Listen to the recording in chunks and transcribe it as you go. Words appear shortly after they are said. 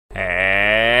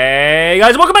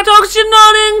guys, welcome back to Oxygen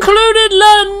Not Included,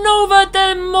 La Nova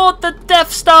de Mort, the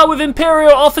Death Star with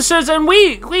Imperial officers, and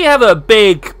we have a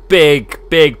big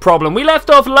problem. We left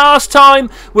off last time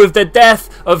with the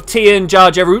death of Tian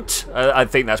Jarjarut. I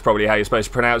think that's probably how you're supposed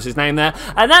to pronounce his name there.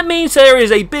 And that means there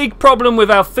is a big problem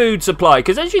with our food supply,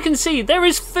 because as you can see, there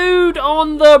is food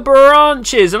on the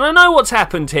branches. And I know what's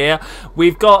happened here.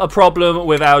 We've got a problem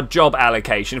with our job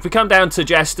allocation. If we come down to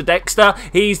Jester Dexter,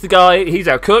 he's the guy, he's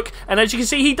our cook. And as you can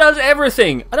see, he does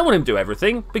everything. I don't want him to do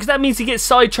everything, because that means he gets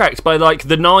sidetracked by like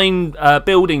the 9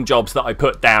 building jobs that I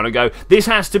put down and go, this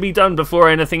has to be done before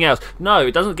anything else. No,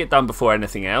 it doesn't get done before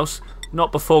anything else.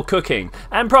 Not before cooking.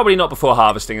 And probably not before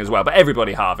harvesting as well. But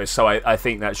everybody harvests, so I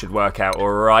think that should work out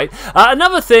alright.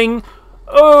 Another thing...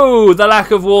 Oh, the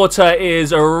lack of water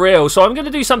is real. So I'm going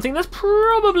to do something that's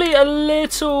probably a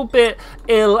little bit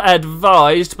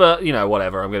ill-advised. But, you know,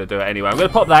 whatever. I'm going to do it anyway. I'm going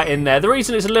to pop that in there. The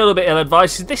reason it's a little bit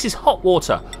ill-advised is this is hot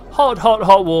water.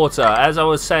 Hot water. As I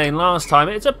was saying last time,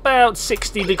 it's about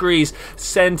 60 degrees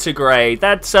centigrade.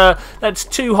 That's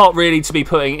too hot really to be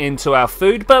putting into our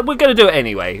food, but we're going to do it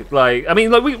anyway. Like, I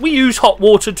mean, like we use hot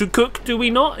water to cook, do we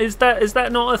not? Is that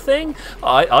not a thing?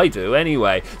 I do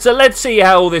anyway. So let's see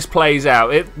how all this plays out.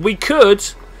 We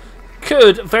could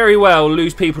very well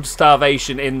lose people to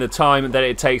starvation in the time that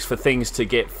it takes for things to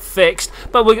get fixed,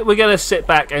 but we're going to sit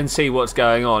back and see what's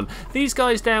going on. These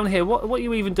guys down here, what are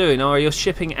you even doing? Oh, you're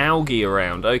shipping algae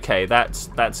around. Okay, that's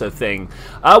a thing.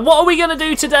 What are we going to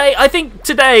do today? I think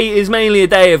today is mainly a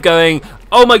day of going,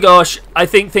 oh my gosh, I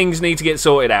think things need to get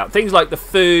sorted out. Things like the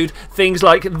food, things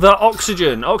like the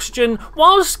oxygen. Oxygen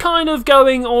was kind of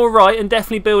going alright and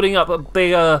definitely building up a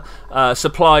bigger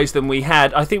supplies than we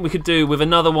had. I think we could do with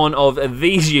another one of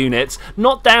these units.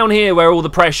 Not down here where all the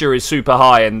pressure is super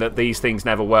high and that these things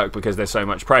never work because there's so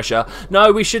much pressure.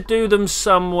 No, we should do them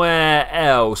somewhere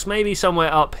else. Maybe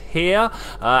somewhere up here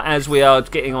as we are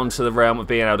getting onto the realm of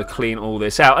being able to clean all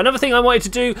this out. Another thing I wanted to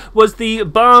do was the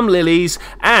balm lilies,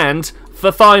 and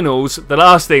for finals, the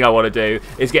last thing I want to do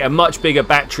is get a much bigger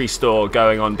battery store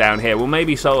going on down here. We'll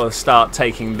maybe sort of start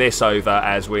taking this over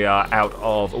as we are out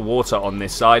of water on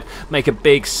this side. Make a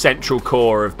big central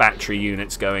core of battery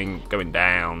units going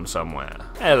down somewhere.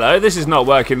 Hello, this is not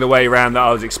working the way around that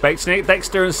I was expecting it.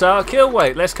 Dexter and Sarkill,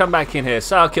 wait, let's come back in here.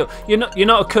 Sarkill, you're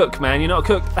not a cook, man. You're not a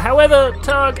cook. However,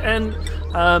 Targ and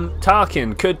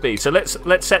Tarkin could be. So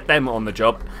let's set them on the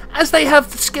job, as they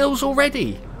have the skills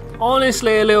already.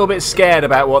 Honestly, a little bit scared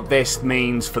about what this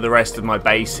means for the rest of my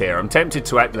base here. I'm tempted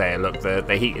to act there. Look,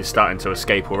 the heat is starting to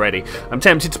escape already. I'm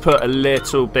tempted to put a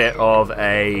little bit of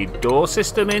a door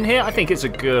system in here. I think it's a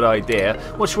good idea.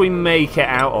 What should we make it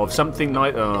out of? Something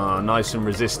like, nice and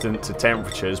resistant to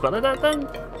temperatures. But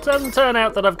it doesn't turn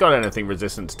out that I've got anything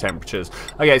resistant to temperatures.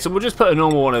 Okay, so we'll just put a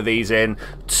normal one of these in.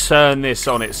 Turn this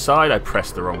on its side. I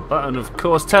pressed the wrong button, of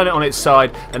course. Turn it on its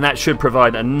side, and that should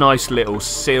provide a nice little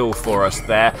seal for us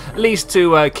there. At least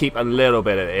to keep a little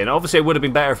bit of it in. Obviously, it would have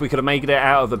been better if we could have made it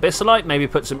out of abyssalite. Maybe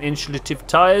put some insulative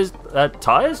tires.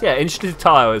 Tires? Yeah, insulative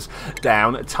tires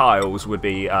down. Tiles would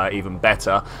be even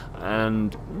better.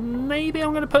 And maybe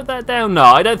I'm going to put that down. No,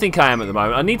 I don't think I am at the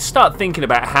moment. I need to start thinking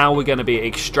about how we're going to be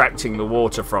extracting the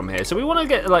water from here. So we want to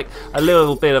get like a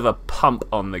little bit of a pump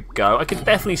on the go. I could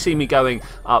definitely see me going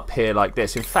up here like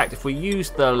this. In fact, if we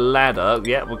use the ladder,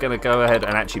 yeah, we're going to go ahead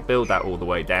and actually build that all the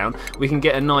way down. We can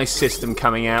get a nice system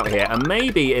coming out here. And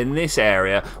maybe in this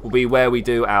area will be where we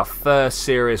do our first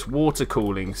serious water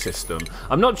cooling system.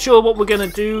 I'm not sure what we're going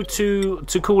to do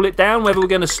to cool it down, whether we're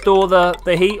going to store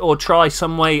the heat or try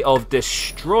some way of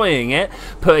destroying it,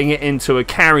 putting it into a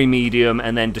carry medium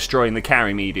and then destroying the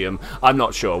carry medium. I'm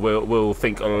not sure. We'll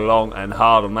think long and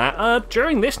hard on that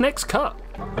during this next cut.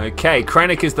 Okay,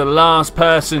 Krennic is the last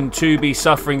person to be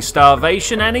suffering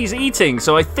starvation, and he's eating,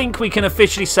 so I think we can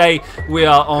officially say we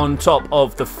are on top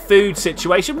of the food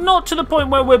situation. Not to the point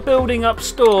where we're building up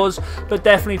stores, but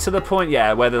definitely to the point,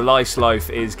 yeah, where the lice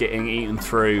loaf is getting eaten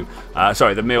through,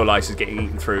 the meal lice is getting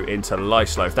eaten through into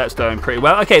lice loaf. That's doing pretty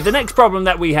well. Okay, the next problem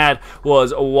that we had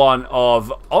was one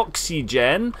of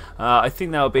oxygen. I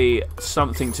think that'll be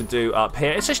something to do up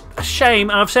here. It's just a shame,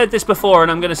 and I've said this before,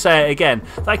 and I'm going to say it again,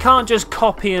 that I can't just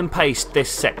copy and paste this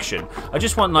section. I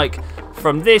just want like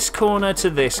from this corner to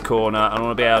this corner. I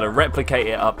want to be able to replicate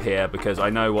it up here because I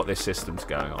know what this system's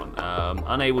going on.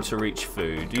 Unable to reach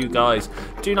food. You guys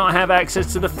do not have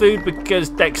access to the food because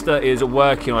Dexter is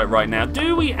working on it right now.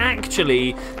 Do we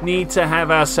actually need to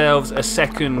have ourselves a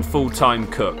second full-time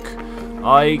cook?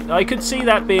 I could see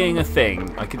that being a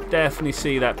thing. I could definitely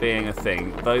see that being a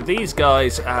thing. Though these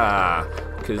guys,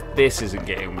 because this isn't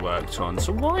getting worked on.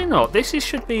 So why not? This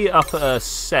should be up at a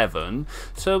 7.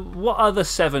 So what other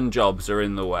 7 jobs are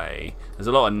in the way? There's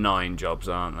a lot of 9 jobs,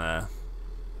 aren't there?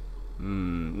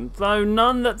 Though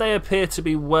none that they appear to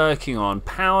be working on.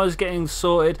 Power's getting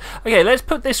sorted. Okay, let's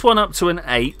put this one up to an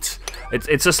 8.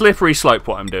 It's a slippery slope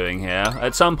what I'm doing here.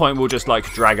 At some point we'll just like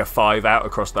drag a 5 out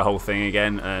across the whole thing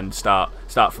again and start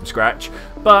from scratch.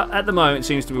 But at the moment it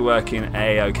seems to be working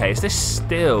a-okay. Is this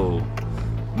still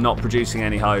not producing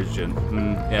any hydrogen?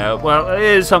 Yeah, well, it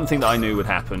is something that I knew would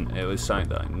happen. It was something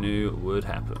that I knew would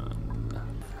happen.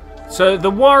 So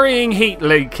the worrying heat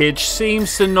leakage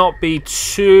seems to not be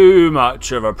too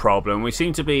much of a problem. We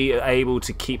seem to be able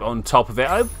to keep on top of it.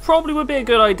 It probably would be a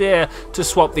good idea to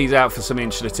swap these out for some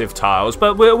insulative tiles,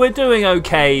 but we're doing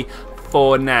okay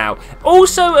for now.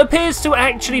 Also appears to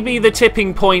actually be the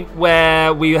tipping point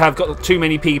where we have got too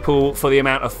many people for the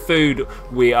amount of food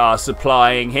we are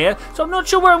supplying here. So I'm not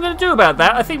sure what I'm going to do about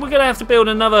that. I think we're going to have to build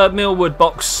another millwood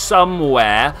box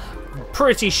somewhere.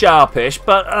 Pretty sharpish,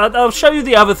 but I'll show you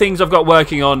the other things I've got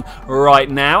working on right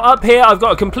now. Up here I've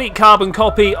got a complete carbon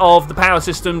copy of the power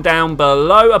system down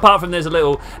below, apart from there's a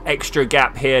little extra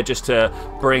gap here just to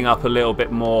bring up a little bit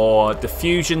more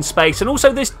diffusion space, and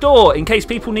also this door in case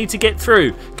people need to get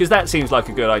through, because that seems like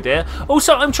a good idea.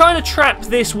 Also, I'm trying to trap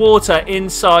this water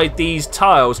inside these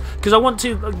tiles because I want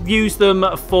to use them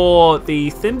for the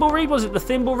thimbleweed. Was it the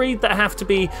thimbleweed that have to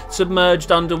be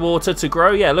submerged underwater to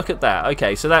grow? Yeah, look at that.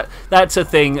 Okay, so that's a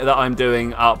thing that I'm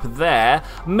doing up there.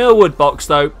 Millwood box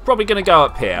though, probably going to go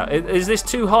up here. Is this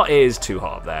too hot? It is too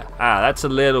hot up there. That's a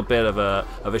little bit of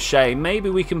a shame. Maybe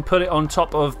we can put it on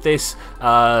top of this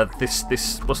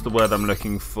this what's the word I'm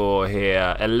looking for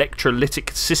here?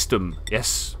 Electrolytic system.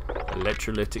 Yes,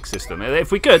 electrolytic system.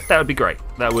 If we could, that would be great.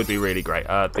 That would be really great.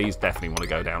 These definitely want to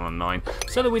go down on 9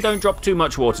 so that we don't drop too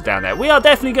much water down there. We are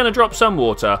definitely going to drop some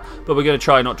water, but we're going to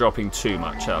try not dropping too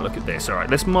much. Look at this. All right,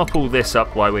 let's mop all this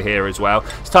up while we're here as well.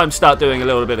 It's time to start doing a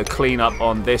little bit of cleanup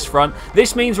on this front.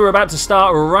 This means we're about to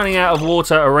start running out of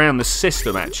water around the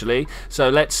system, actually. So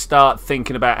let's start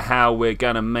thinking about how we're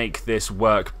going to make this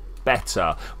work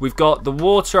better. We've got the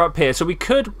water up here, so we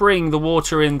could bring the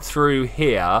water in through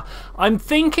here. I'm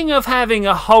thinking of having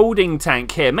a holding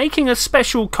tank here, making a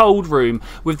special cold room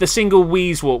with the single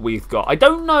Weezwort we've got. I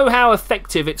don't know how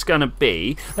effective it's going to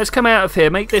be. Let's come out of here,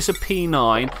 make this a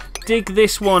P9, dig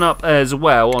this one up as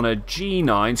well on a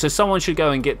G9, so someone should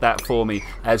go and get that for me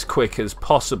as quick as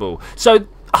possible. So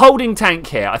holding tank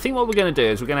here. I think what we're going to do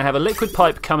is we're going to have a liquid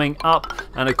pipe coming up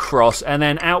and across and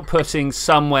then outputting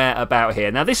somewhere about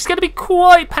here. Now this is going to be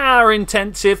quite power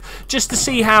intensive just to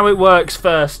see how it works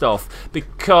first off,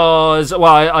 because,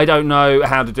 well, I don't know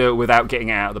how to do it without getting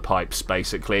it out of the pipes,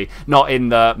 basically. Not in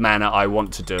the manner I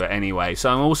want to do it anyway. So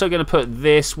I'm also going to put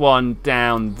this one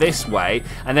down this way,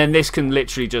 and then this can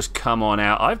literally just come on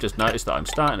out. I've just noticed that I'm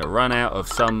starting to run out of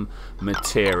some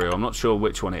material. I'm not sure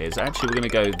which one it is. Actually, we're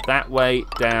going to go that way,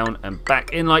 down and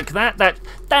back in like that.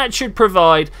 That should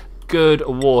provide good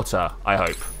water, I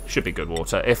hope. Should be good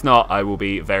water. If not, I will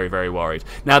be very, very worried.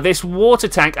 Now, this water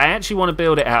tank, I actually want to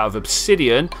build it out of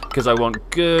obsidian because I want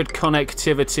good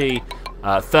connectivity,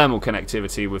 thermal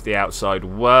connectivity with the outside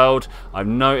world. I've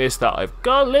noticed that I've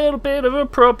got a little bit of a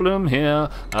problem here.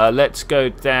 Let's go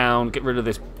down, get rid of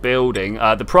this building.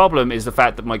 The problem is the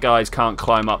fact that my guys can't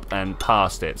climb up and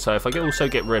past it. So if I also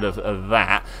get rid of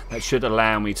that, that should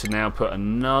allow me to now put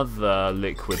another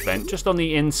liquid vent just on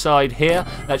the inside here.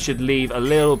 That should leave a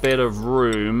little bit of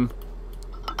room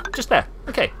just there.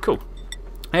 Okay, cool.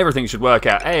 Everything should work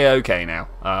out a-okay now.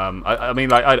 I mean,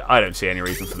 like, I don't see any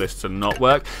reason for this to not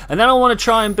work. And then I want to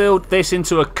try and build this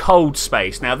into a cold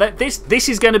space. Now, this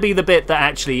is going to be the bit that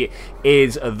actually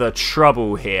is the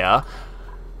trouble here.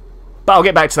 But I'll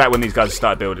get back to that when these guys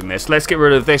start building this. Let's get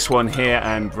rid of this one here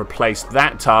and replace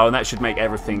that tile, and that should make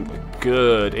everything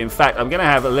good. In fact, I'm going to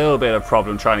have a little bit of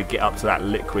problem trying to get up to that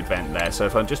liquid vent there. So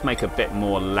if I just make a bit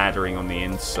more laddering on the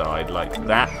inside like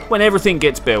that, when everything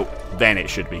gets built, then it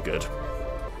should be good.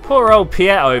 Poor old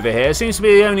Piet over here seems to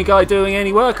be the only guy doing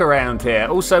any work around here.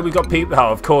 Also, we've got people... Oh,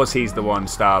 of course he's the one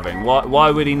starving. Why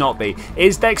would he not be?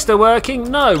 Is Dexter working?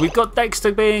 No, we've got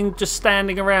Dexter being just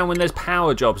standing around when there's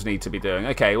power jobs need to be doing.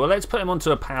 Okay, well, let's put him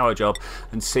onto a power job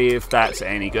and see if that's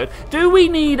any good. Do we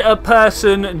need a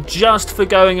person just for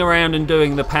going around and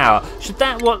doing the power? Should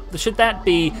that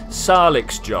be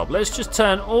Sarlik's job? Let's just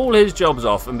turn all his jobs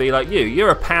off and be like, you're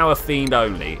a power fiend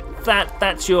only.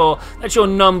 That's your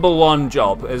 #1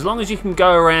 job. As long as you can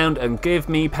go around and give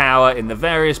me power in the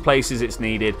various places it's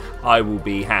needed, I will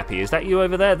be happy. Is that you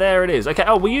over there? There it is. Okay.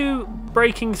 Oh, were you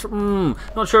breaking through.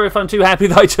 Not sure if I'm too happy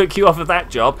that I took you off of that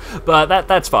job, but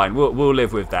that's fine. We'll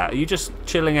live with that. Are you just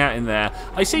chilling out in there?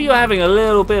 I see you're having a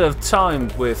little bit of time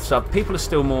with some people are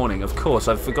still mourning. Of course,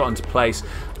 I've forgotten to place.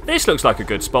 This looks like a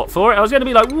good spot for it. I was going to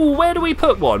be like, ooh, where do we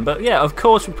put one? But yeah, of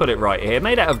course we put it right here.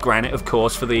 Made out of granite, of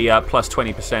course, for the plus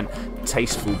 20%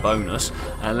 tasteful bonus.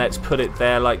 And let's put it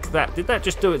there like that. Did that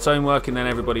just do its own work and then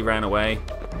everybody ran away?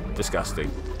 Disgusting.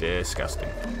 Disgusting.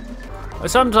 I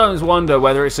sometimes wonder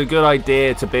whether it's a good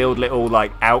idea to build little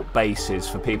like out bases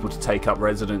for people to take up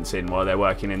residence in while they're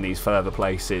working in these further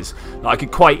places. I could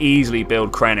quite easily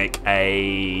build Krennic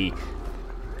a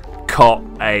cot,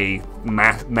 a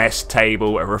mess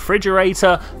table, a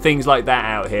refrigerator, things like that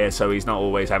out here, so he's not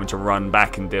always having to run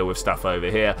back and deal with stuff over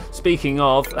here. Speaking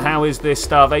of, how is this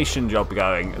starvation job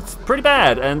going? It's pretty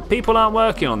bad, and people aren't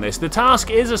working on this. The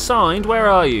task is assigned. Where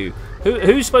are you?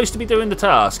 Who's supposed to be doing the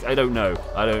task? I don't know.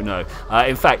 I don't know.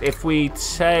 In fact, if we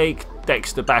take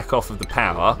Dexter back off of the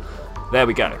power, there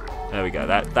we go. There we go.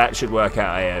 That should work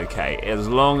out a-okay. As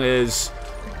long as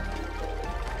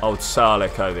old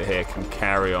Sarlacc over here can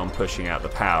carry on pushing out the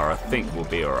power, I think we'll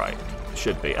be alright.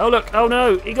 Should be. Oh, look. Oh,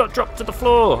 no. He got dropped to the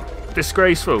floor.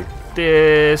 Disgraceful.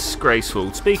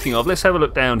 Disgraceful. Speaking of, let's have a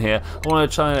look down here. I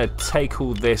want to try to take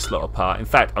all this lot apart. In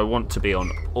fact, I want to be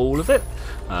on all of it.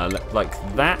 Like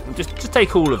that. Just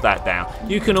take all of that down.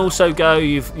 You can also go.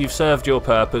 You've served your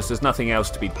purpose. There's nothing else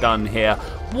to be done here.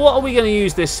 What are we going to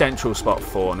use this central spot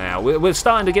for now? We're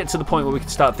starting to get to the point where we can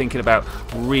start thinking about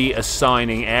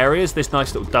reassigning areas. This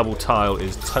nice little double tile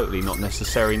is totally not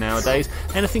necessary nowadays.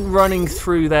 Anything running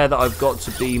through there that I've got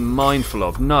to be mindful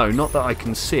of? No, not that I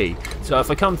can see. So if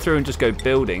I come through and just go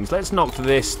buildings, let's knock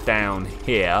this down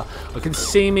here. I can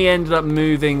see me ended up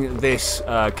moving this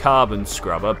carbon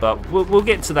scrubber, but we'll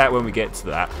get to that when we get to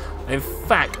that. In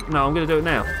fact, no, I'm going to do it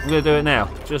now. I'm going to do it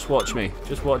now. Just watch me.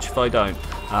 Just watch if I don't.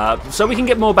 So we can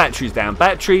get more batteries down.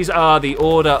 Batteries are the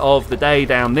order of the day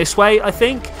down this way, I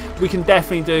think. We can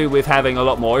definitely do with having a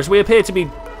lot more, as we appear to be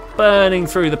burning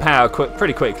through the power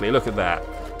pretty quickly. Look at that.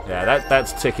 Yeah,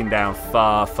 that's ticking down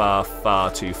far, far,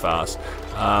 far too fast.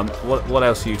 What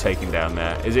else are you taking down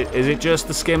there? Is it just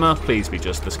the skimmer? Please be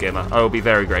just the skimmer. I will be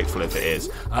very grateful if it is.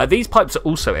 These pipes are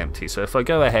also empty, so if I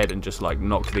go ahead and just like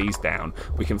knock these down,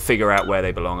 we can figure out where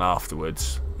they belong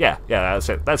afterwards. Yeah, that's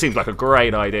it. That seems like a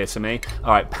great idea to me.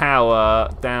 All right, power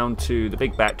down to the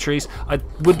big batteries. I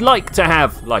would like to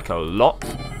have like a lot,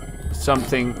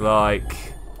 something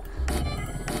like.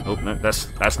 Oh no,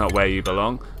 that's not where you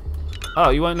belong. Oh,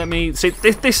 you won't let me... See,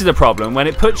 this is a problem. When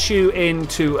it puts you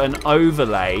into an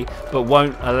overlay, but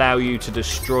won't allow you to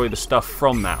destroy the stuff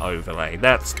from that overlay.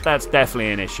 That's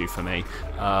definitely an issue for me.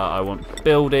 I want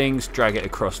buildings, drag it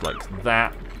across like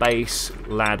that. Base,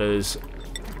 ladders.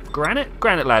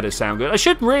 Granite ladders sound good. I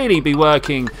should really be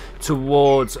working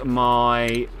towards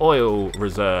my oil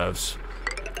reserves.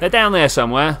 They're down there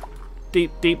somewhere.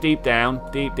 Deep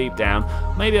down. Deep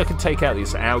down. Maybe I could take out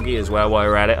this algae as well while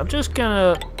we're at it. I'm just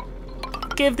going to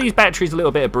give these batteries a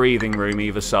little bit of breathing room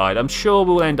either side. I'm sure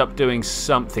we'll end up doing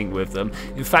something with them.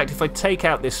 In fact, if I take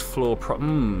out this floor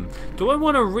do I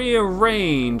want to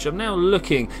rearrange? I'm now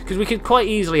looking, because we could quite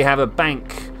easily have a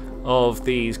bank of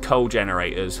these coal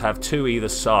generators, have two either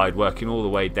side working all the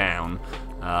way down.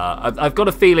 I've got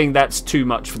a feeling that's too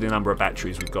much for the number of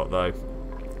batteries we've got, though.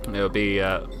 It would be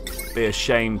a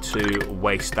shame to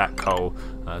waste that coal.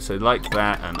 So like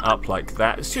that and up like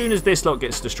that. As soon as this lot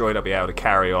gets destroyed, I'll be able to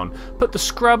carry on. Put the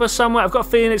scrubber somewhere. I've got a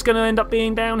feeling it's going to end up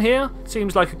being down here.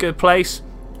 Seems like a good place.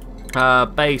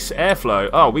 Base airflow.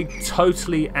 Oh, we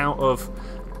totally out of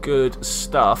good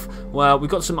stuff. Well, we've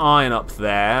got some iron up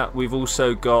there. We've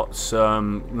also got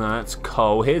some... No, that's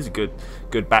coal. Here's a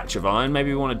good batch of iron. Maybe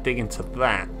we want to dig into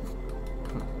that.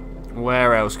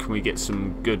 Where else can we get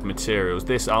some good materials?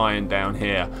 This iron down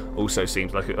here also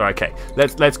seems like... Okay,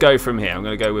 let's go from here. I'm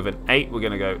going to go with an 8. We're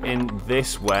going to go in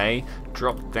this way.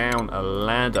 Drop down a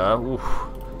ladder. Oof.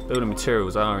 Building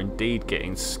materials are indeed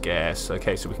getting scarce.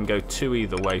 Okay, so we can go 2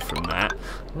 either way from that.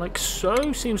 Like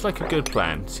so. Seems like a good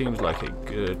plan. Seems like a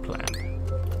good plan.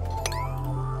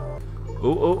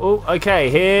 Oh,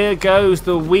 okay, here goes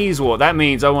the Weaswort. That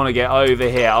means I want to get over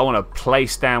here. I want to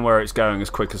place down where it's going as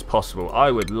quick as possible.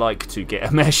 I would like to get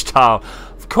a mesh tile.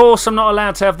 Of course, I'm not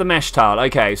allowed to have the mesh tile.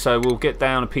 Okay, so we'll get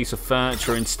down a piece of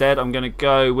furniture instead. I'm going to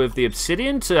go with the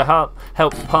obsidian to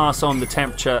help pass on the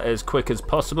temperature as quick as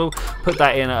possible. Put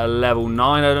that in at a level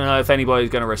 9. I don't know if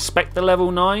anybody's going to respect the level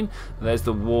 9. There's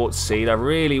the wart seed. I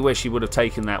really wish he would have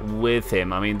taken that with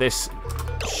him. I mean, this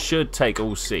should take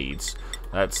all seeds.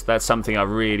 That's something I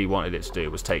really wanted it to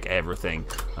do, was take everything.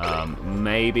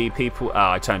 Maybe people...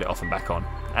 Oh, I turned it off and back on.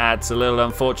 That's a little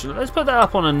unfortunate. Let's put that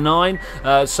up on a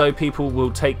 9 so people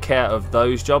will take care of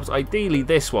those jobs. Ideally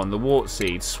this one, the wart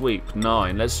seed, sweep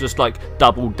 9. Let's just like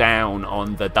double down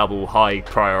on the double high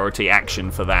priority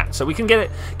action for that. So we can get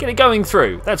it going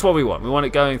through. That's what we want. We want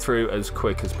it going through as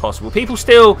quick as possible. People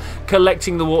still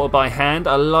collecting the water by hand.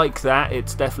 I like that.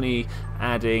 It's definitely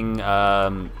adding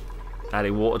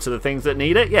water to the things that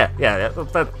need it. Yeah,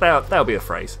 that'll be a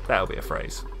phrase. That'll be a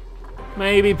phrase.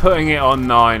 Maybe putting it on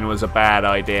 9 was a bad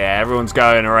idea. Everyone's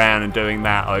going around and doing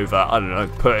that over, I don't know,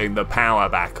 putting the power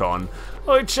back on.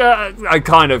 Which I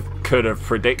kind of could have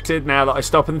predicted now that I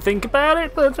stop and think about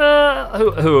it. But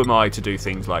who am I to do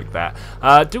things like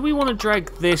that? Do we want to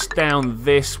drag this down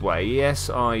this way? Yes,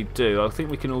 I do. I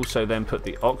think we can also then put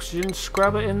the oxygen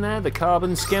scrubber in there, the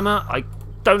carbon skimmer. I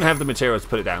don't have the materials to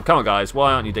put it down. Come on, guys.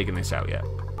 Why aren't you digging this out yet?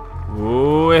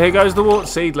 Ooh, here goes the wart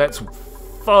seed. Let's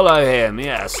follow him.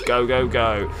 Yes, go, go,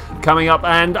 go. Coming up,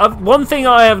 and one thing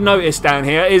I have noticed down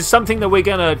here is something that we're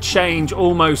going to change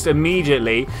almost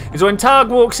immediately, is when Targ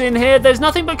walks in here, there's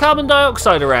nothing but carbon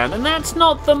dioxide around, and that's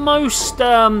not the most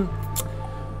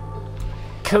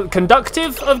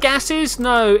conductive of gases.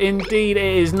 No, indeed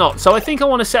it is not. So I think I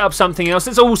want to set up something else.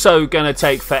 It's also going to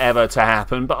take forever to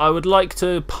happen, but I would like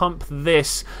to pump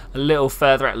this a little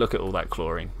further out. Look at all that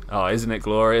chlorine. Oh, isn't it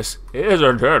glorious?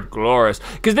 Isn't it glorious?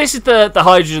 Because this is the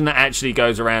hydrogen that actually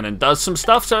goes around and does some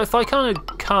stuff. So if I kind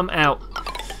of come out...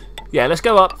 Yeah, let's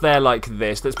go up there like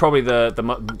this. That's probably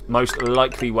the most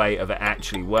likely way of it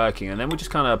actually working. And then we'll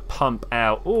just kind of pump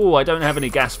out... Oh, I don't have any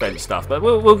gas vent stuff, but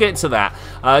we'll get to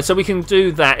that. So we can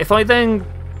do that. If I then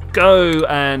go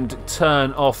and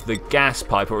turn off the gas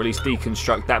pipe, or at least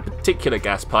deconstruct that particular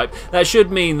gas pipe, that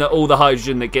should mean that all the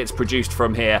hydrogen that gets produced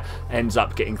from here ends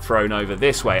up getting thrown over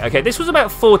this way. Okay, this was about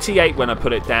 48 when I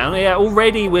put it down. Yeah,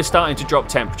 already we're starting to drop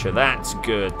temperature. That's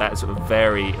good. That's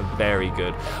very, very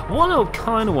good. What I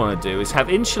kind of want to do is have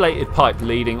insulated pipe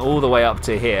leading all the way up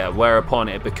to here, whereupon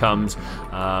it becomes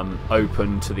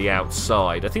open to the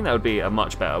outside. I think that would be a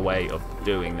much better way of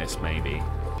doing this, maybe.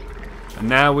 And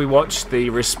now we watch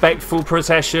the respectful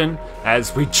procession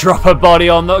as we drop a body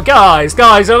on the... Guys,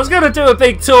 I was going to do a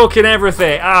big talk and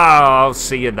everything. Oh, I'll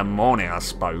see you in the morning, I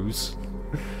suppose.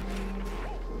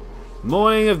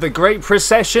 Morning of the great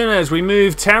procession as we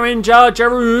move Tarin Jar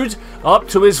Jarud up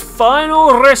to his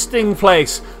final resting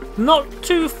place. Not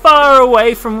too far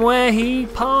away from where he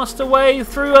passed away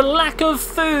through a lack of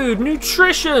food,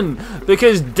 nutrition,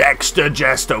 because Dexter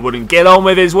Jester wouldn't get on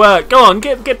with his work. Go on,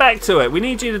 get back to it. We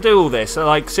need you to do all this.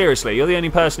 Like, seriously, you're the only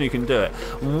person who can do it.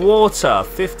 Water,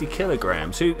 50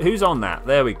 kilograms. Who's on that?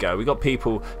 There we go. We got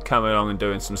people coming along and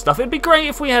doing some stuff. It'd be great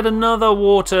if we had another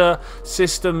water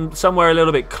system somewhere a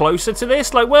little bit closer to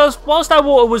this. Like, whilst our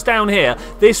water was down here,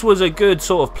 this was a good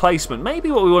sort of placement.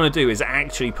 Maybe what we want to do is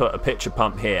actually put a pitcher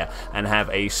pump here and have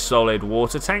a solid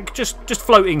water tank just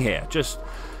floating here, just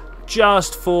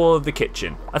for the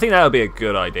kitchen. I think that would be a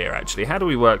good idea, actually. How do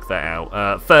we work that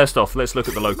out? First off, let's look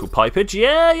at the local pipage.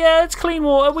 Yeah, it's clean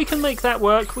water. We can make that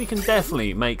work. We can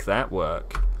definitely make that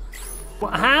work.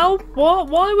 How? What?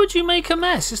 Why would you make a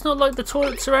mess? It's not like the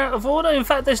toilets are out of order. In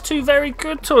fact, there's two very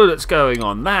good toilets going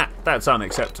on. That's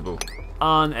unacceptable.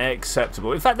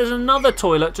 Unacceptable. In fact, there's another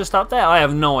toilet just up there. I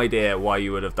have no idea why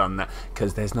you would have done that,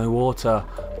 because there's no water.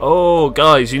 Oh,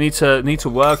 guys, you need to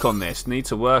work on this. Need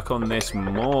to work on this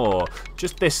more.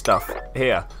 Just this stuff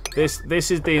here.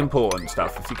 This is the important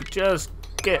stuff. If you could just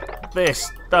get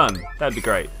this done, that'd be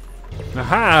great.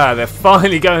 Aha, they're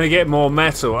finally going to get more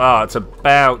metal. Ah, it's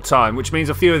about time, which means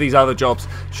a few of these other jobs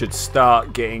should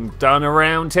start getting done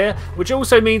around here, which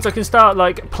also means I can start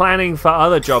like planning for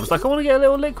other jobs. Like, I want to get a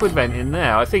little liquid vent in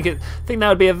there. I think that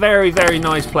would be a very, very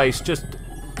nice place. Just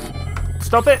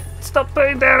stop it. Stop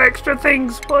putting down extra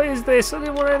things. What is this? I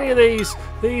didn't want any of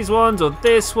these ones, or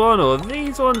this one, or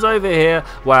these ones over here.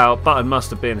 Wow, button must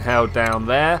have been held down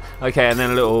there. Okay, and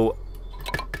then a little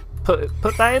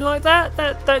put that in like that.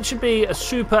 That should be a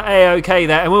super A-OK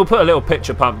there, and we'll put a little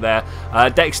pitcher pump there.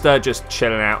 Dexter just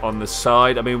chilling out on the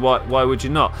side. I mean, why would you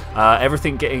not?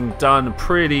 Everything getting done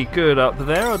pretty good up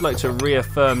there. I'd like to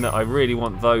reaffirm that I really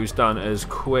want those done as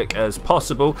quick as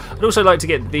possible. I'd also like to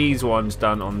get these ones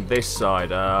done on this side.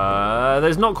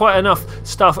 There's not quite enough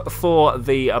stuff for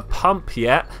the pump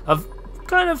yet. I've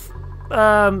kind of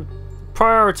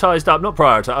prioritized up, not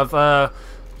prioritized, I've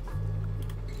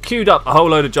queued up a whole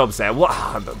load of jobs there. What,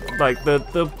 like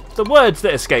the words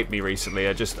that escape me recently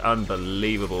are just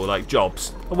unbelievable. Like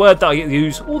jobs, a word that I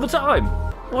use all the time.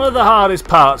 One of the hardest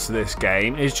parts of this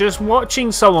game is just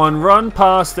watching someone run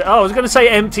past it. Oh, I was going to say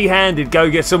empty-handed, go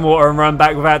get some water and run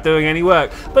back without doing any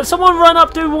work. But someone run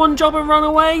up, do one job and run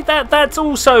away. That's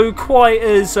also quite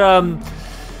as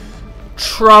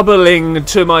troubling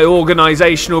to my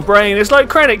organisational brain. It's like,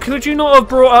 Krennic, could you not have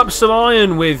brought up some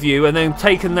iron with you and then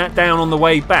taken that down on the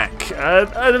way back?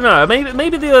 I don't know.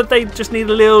 Maybe they just need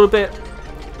a little bit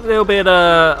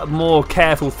more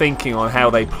careful thinking on how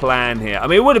they plan here. I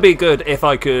mean, it would be good if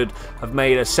I could have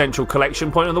made a central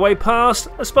collection point on the way past,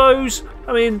 I suppose.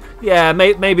 I mean, yeah,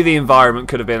 maybe the environment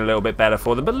could have been a little bit better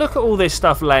for them, but look at all this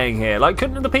stuff laying here. Like,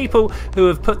 couldn't the people who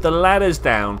have put the ladders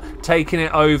down taken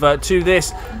it over to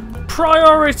this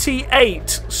priority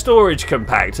 8 storage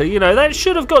compactor? You know, that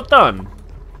should have got done.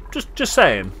 Just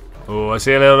saying. Oh, I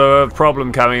see a little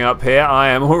problem coming up here. I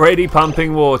am already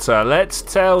pumping water. Let's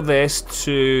tell this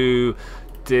to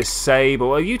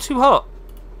disable. Are you too hot?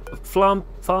 Farm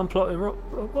plotting.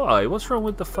 Why? What's wrong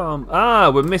with the farm? Ah,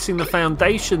 we're missing the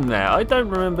foundation there. I don't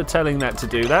remember telling that to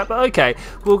do that, but okay,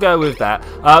 we'll go with that.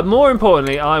 More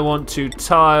importantly, I want to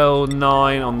tile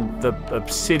 9 on the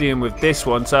obsidian with this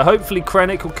one, so hopefully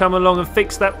Krennic will come along and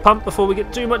fix that pump before we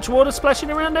get too much water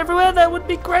splashing around everywhere. That would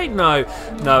be great. No,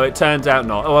 it turns out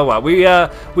not. Oh well,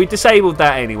 we disabled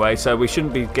that anyway, so we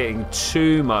shouldn't be getting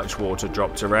too much water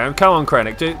dropped around. Come on,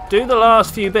 Krennic, do the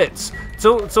last few bits.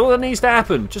 It's all that needs to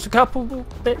happen. Just a couple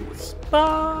bits.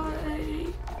 Bye.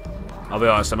 I'll be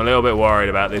honest, I'm a little bit worried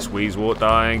about this Weezewort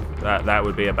dying. That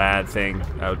would be a bad thing.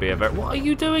 That would be a very... What are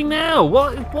you doing now?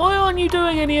 Why aren't you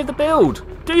doing any of the build?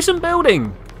 Do some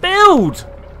building. Build!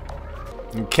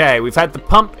 Okay, we've had the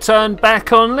pump turned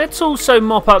back on. Let's also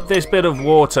mop up this bit of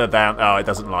water down. Oh, it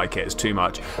doesn't like it. It's too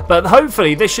much. But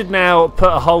hopefully this should now put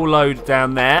a whole load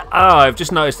down there. Oh, I've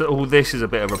just noticed that all this is a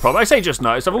bit of a problem. I say just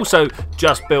noticed. I've also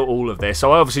just built all of this.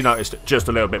 So I obviously noticed it just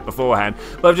a little bit beforehand.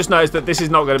 But I've just noticed that this is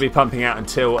not going to be pumping out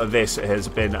until this has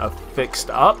been fixed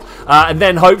up. And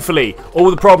then hopefully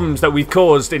all the problems that we've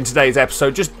caused in today's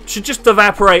episode should just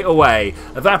evaporate away.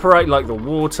 Evaporate like the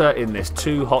water in this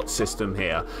too hot system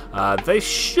here. They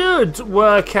should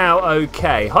work out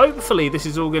okay. Hopefully this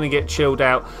is all going to get chilled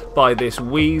out by this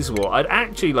Weezewort. I'd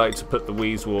actually like to put the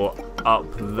Weezewort up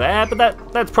there, but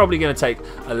that's probably going to take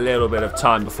a little bit of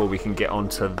time before we can get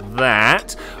onto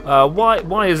that.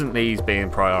 Why isn't these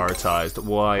being prioritized?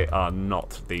 Why are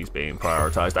not these being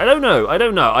prioritized? I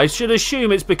don't know. I should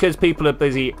assume it's because people are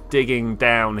busy digging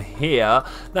down here.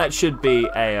 That should be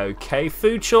a-okay.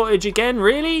 Food shortage again?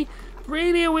 Really?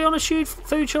 Really? Are we on a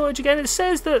food shortage again? It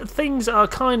says that things are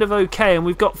kind of okay and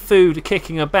we've got food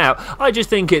kicking about. I just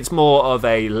think it's more of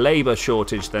a labour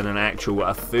shortage than an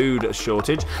actual food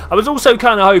shortage. I was also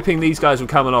kind of hoping these guys would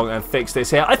come along and fix this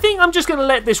here. I think I'm just going to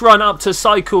let this run up to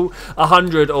cycle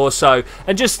 100 or so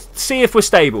and just see if we're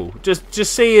stable. Just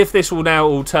see if this will now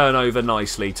all turn over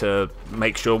nicely to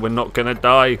make sure we're not going to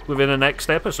die within the next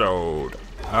episode.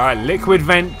 Alright, liquid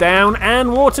vent down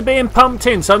and water being pumped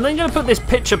in. So I'm then going to put this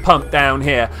pitcher pump down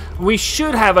here. We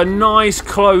should have a nice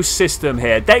close system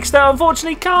here. Dexter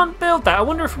unfortunately can't build that. I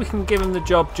wonder if we can give him the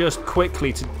job just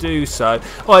quickly to do so.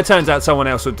 Oh, it turns out someone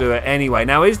else will do it anyway.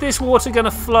 Now, is this water going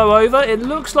to flow over? It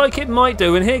looks like it might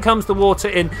do. And here comes the water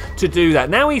in to do that.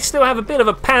 Now we still have a bit of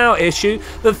a power issue.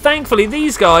 But thankfully,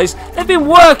 these guys, they've been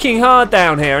working hard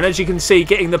down here. And as you can see,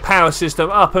 getting the power system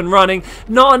up and running.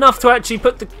 Not enough to actually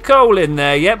put the coal in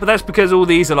there yet, but that's because all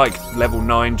these are like level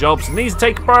 9 jobs and these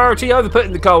take priority over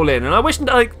putting the coal in. And I wish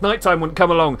nighttime wouldn't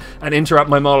come along and interrupt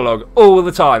my monologue all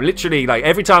the time. Literally, like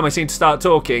every time I seem to start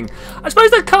talking. I suppose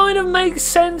that kind of makes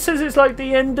sense as it's like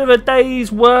the end of a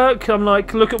day's work. I'm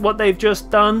like, look at what they've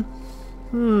just done.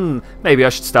 Maybe I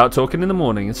should start talking in the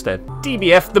morning instead.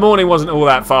 DBF, the morning wasn't all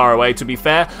that far away, to be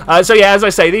fair. So yeah, as I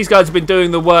say, these guys have been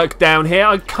doing the work down here.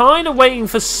 I'm kind of waiting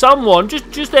for someone,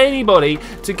 just anybody,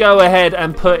 to go ahead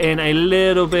and put in a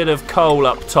little bit of coal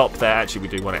up top there. Actually,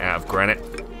 we do want it out of granite.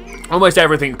 Almost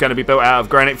everything's going to be built out of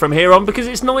granite from here on because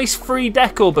it's nice free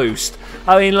decor boost.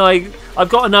 I mean, like, I've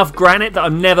got enough granite that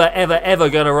I'm never, ever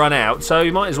going to run out, so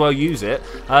you might as well use it.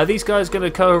 These guys are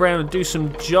going to go around and do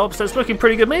some jobs. That's looking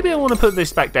pretty good. Maybe I want to put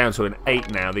this back down to an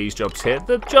 8 now, these jobs here.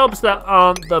 The jobs that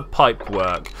aren't the pipe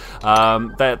work.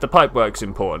 The pipe work's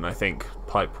important, I think.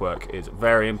 Pipe work is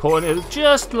very important. It's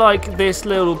just like this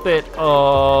little bit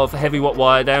of heavy watt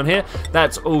wire down here.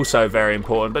 That's also very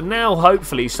important. But now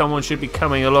hopefully someone should be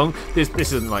coming along. This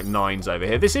isn't like 9s over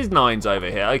here. This is 9s over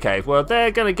here. Okay, well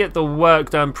they're going to get the work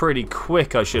done pretty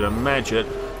quick, I should imagine.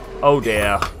 Oh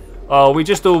dear. Oh, we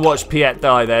just all watched Piet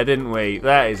die there, didn't we?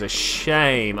 That is a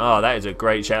shame. Oh, that is a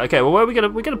great shame. Okay, well, where are we gonna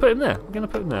put him there? We're gonna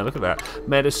put him there. Look at that.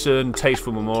 Medicine,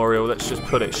 tasteful memorial. Let's just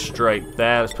put it straight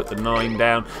there. Let's put the 9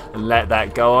 down and let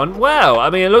that go on. Well, I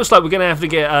mean, it looks like we're gonna have to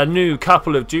get a new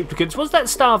couple of duplicates. Was that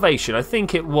starvation? I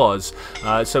think it was.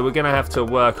 So we're gonna have to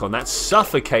work on that.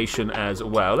 Suffocation as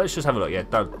well. Let's just have a look. Yeah,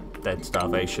 dead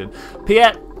starvation.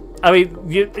 Piet. I mean,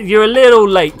 you're a little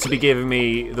late to be giving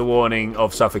me the warning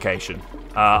of suffocation.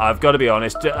 I've got to be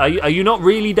honest. Are you not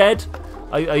really dead?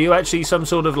 Are you actually some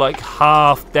sort of like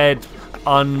half-dead,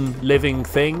 unliving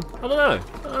thing? I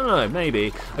don't know,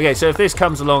 maybe. Okay, so if this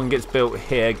comes along and gets built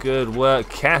here, good work,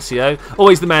 Cassio.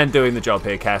 Always the man doing the job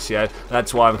here, Cassio.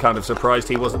 That's why I'm kind of surprised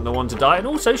he wasn't the one to die. And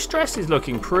also, stress is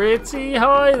looking pretty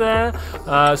high there.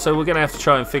 So we're going to have to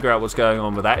try and figure out what's going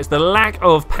on with that. It's the lack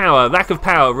of power. Lack of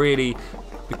power really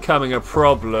becoming a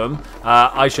problem.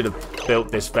 I should have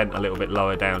built this vent a little bit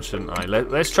lower down, shouldn't I?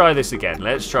 Let's try this again.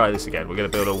 Let's try this again. We're going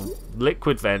to build a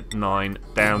liquid vent 9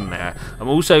 down there. I'm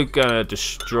also going to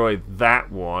destroy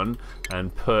that one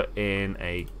and put in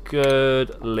a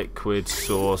good liquid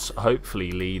source,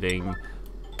 hopefully leading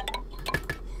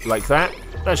like that.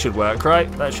 That should work,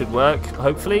 right? That should work,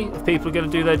 hopefully, if people are going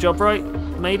to do their job right,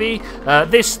 maybe.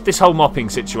 This whole mopping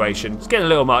situation is getting a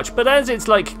little much, but as it's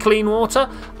like clean water,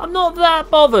 I'm not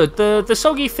that bothered. The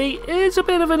soggy feet is a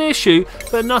bit of an issue,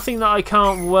 but nothing that I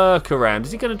can't work around.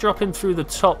 Is he going to drop in through the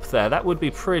top there? That would be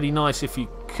pretty nice if you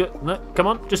could. No, come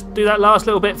on, just do that last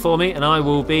little bit for me, and I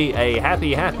will be a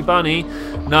happy, happy bunny.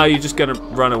 No, you're just going to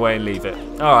run away and leave it.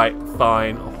 All right,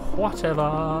 fine,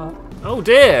 whatever. Oh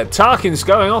dear, Tarkin's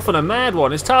going off on a mad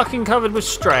one. Is Tarkin covered with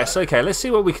stress? Okay, let's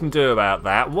see what we can do about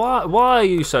that. Why are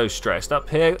you so stressed up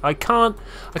here? I can't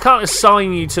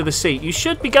assign you to the seat. You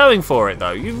should be going for it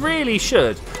though. You really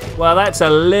should. Well, that's a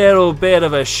little bit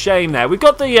of a shame there. We've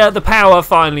got the power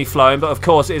finally flowing, but of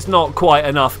course it's not quite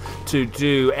enough to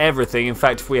do everything. In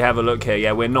fact, if we have a look here,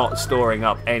 yeah, we're not storing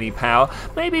up any power.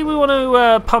 Maybe we want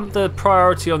to pump the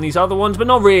priority on these other ones, but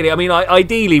not really. I mean,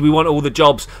 ideally we want all the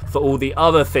jobs for all the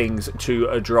other things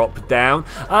to drop down.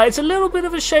 It's a little bit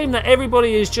of a shame that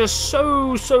everybody is just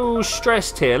so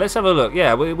stressed here. Let's have a look.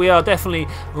 Yeah, we are definitely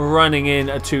running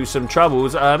into some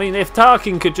troubles. I mean, if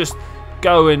Tarkin could just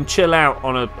go and chill out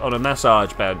on a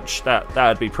massage bench,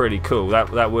 that'd be pretty cool.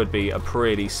 That would be a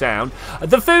pretty sound.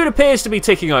 The food appears to be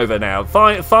ticking over now.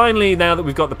 Finally, now that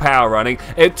we've got the power running,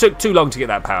 it took too long to get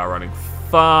that power running.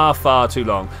 Far too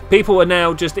long. People are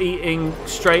now just eating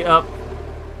straight up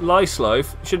lice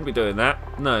loaf. Shouldn't be doing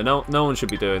that. No one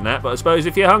should be doing that. But I suppose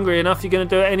if you're hungry enough, you're going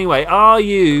to do it anyway. Are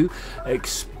you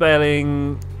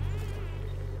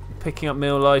picking up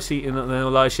meal lice, eating up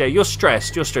meal lice? Yeah, you're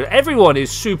stressed. Everyone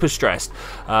is super stressed.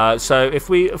 So if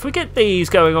we get these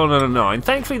going on a 9,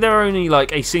 thankfully they're only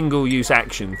like a single-use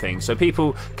action thing. So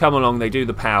people come along, they do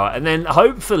the power, and then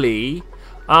hopefully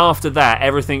after that,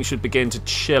 everything should begin to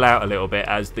chill out a little bit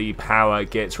as the power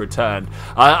gets returned.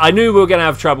 I knew we were going to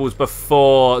have troubles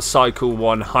before cycle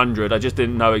 100. I just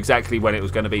didn't know exactly when it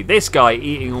was going to be. This guy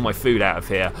eating all my food out of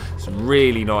here is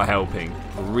really not helping.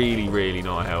 Really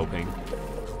not helping.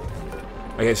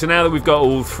 Okay, so now that we've got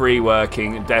all 3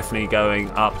 working, definitely going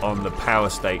up on the power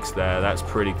stakes there. That's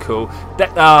pretty cool.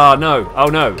 Oh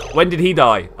no. When did he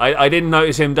die? I didn't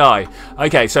notice him die.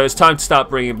 Okay, so it's time to start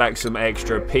bringing back some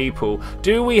extra people.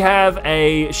 Do we have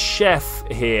a chef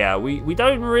here? We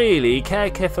don't really.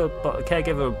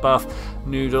 Caregiver buff,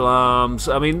 noodle arms.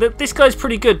 I mean, this guy's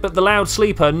pretty good, but the loud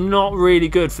sleeper, not really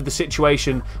good for the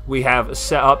situation we have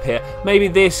set up here. Maybe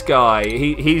this guy.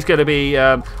 He's going to be...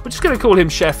 we're just going to call him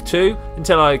Chef 2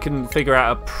 until I can figure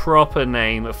out a proper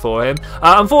name for him.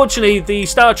 Unfortunately, the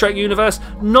Star Trek universe,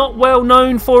 not well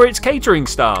known for its catering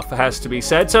staff, has to be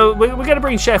said. So we're going to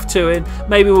bring Chef 2 in.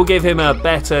 Maybe we'll give him a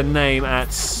better name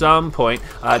at some point.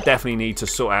 Definitely need to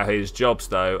sort out his jobs,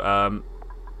 though.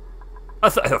 I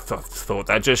thought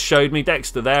that just showed me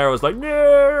Dexter there. I was like,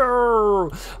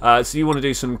 no! So you want to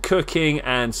do some cooking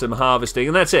and some harvesting,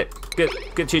 and that's it.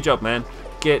 Get to your job, man.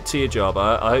 Get to your job.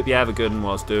 I hope you have a good one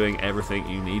whilst doing everything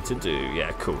you need to do.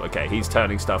 Yeah, cool. Okay, he's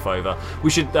turning stuff over.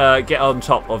 We should get on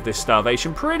top of this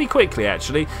starvation pretty quickly,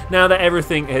 actually. Now that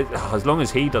everything is, as long as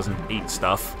he doesn't eat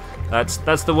stuff.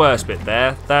 That's the worst bit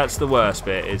there. That's the worst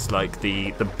bit. It's like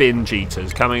the binge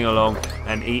eaters coming along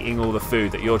and eating all the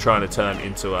food that you're trying to turn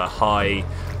into a high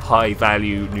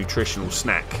value nutritional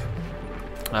snack.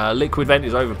 Liquid vent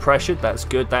is overpressured. That's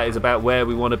good. That is about where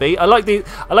we want to be. I like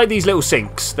these little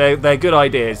sinks. They're good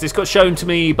ideas. This got shown to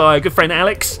me by a good friend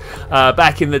Alex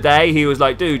back in the day. He was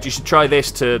like, dude, you should try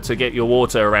this to get your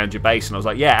water around your base. And I was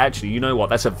like, yeah, actually, you know what?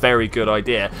 That's a very good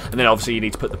idea. And then obviously you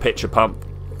need to put the pitcher pump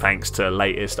thanks to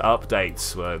latest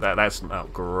updates. Well, that's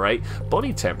not great.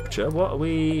 Body temperature, what are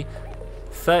we...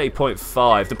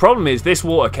 30.5. The problem is this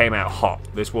water came out hot.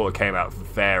 This water came out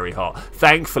very hot.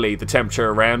 Thankfully, the temperature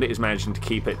around it is managing to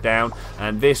keep it down,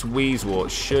 and this Wheezewort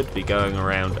should be going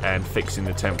around and fixing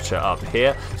the temperature up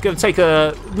here. It's going to take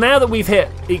a... Now that we've hit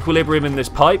equilibrium in this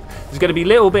pipe, there's going to be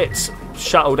little bits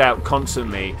shuttled out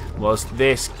constantly whilst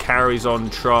this carries on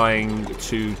trying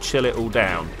to chill it all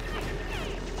down.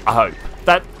 I hope.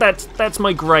 That's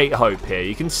my great hope here.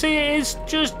 You can see it is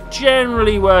just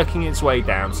generally working its way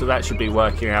down, so that should be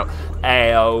working out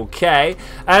a-okay.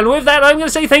 And with that, I'm going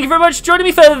to say thank you very much for joining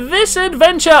me for this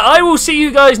adventure. I will see you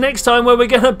guys next time, where we're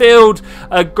going to build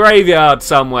a graveyard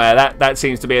somewhere. That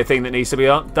seems to be a thing that needs to be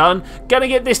done. Going to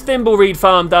get this thimbleweed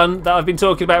farm done that I've been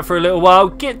talking about for a little while.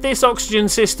 Get this oxygen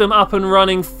system up and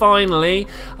running finally,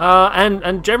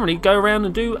 and generally go around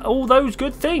and do all those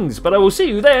good things. But I will see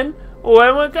you then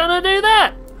when we're gonna do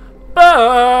that.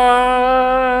 Bye.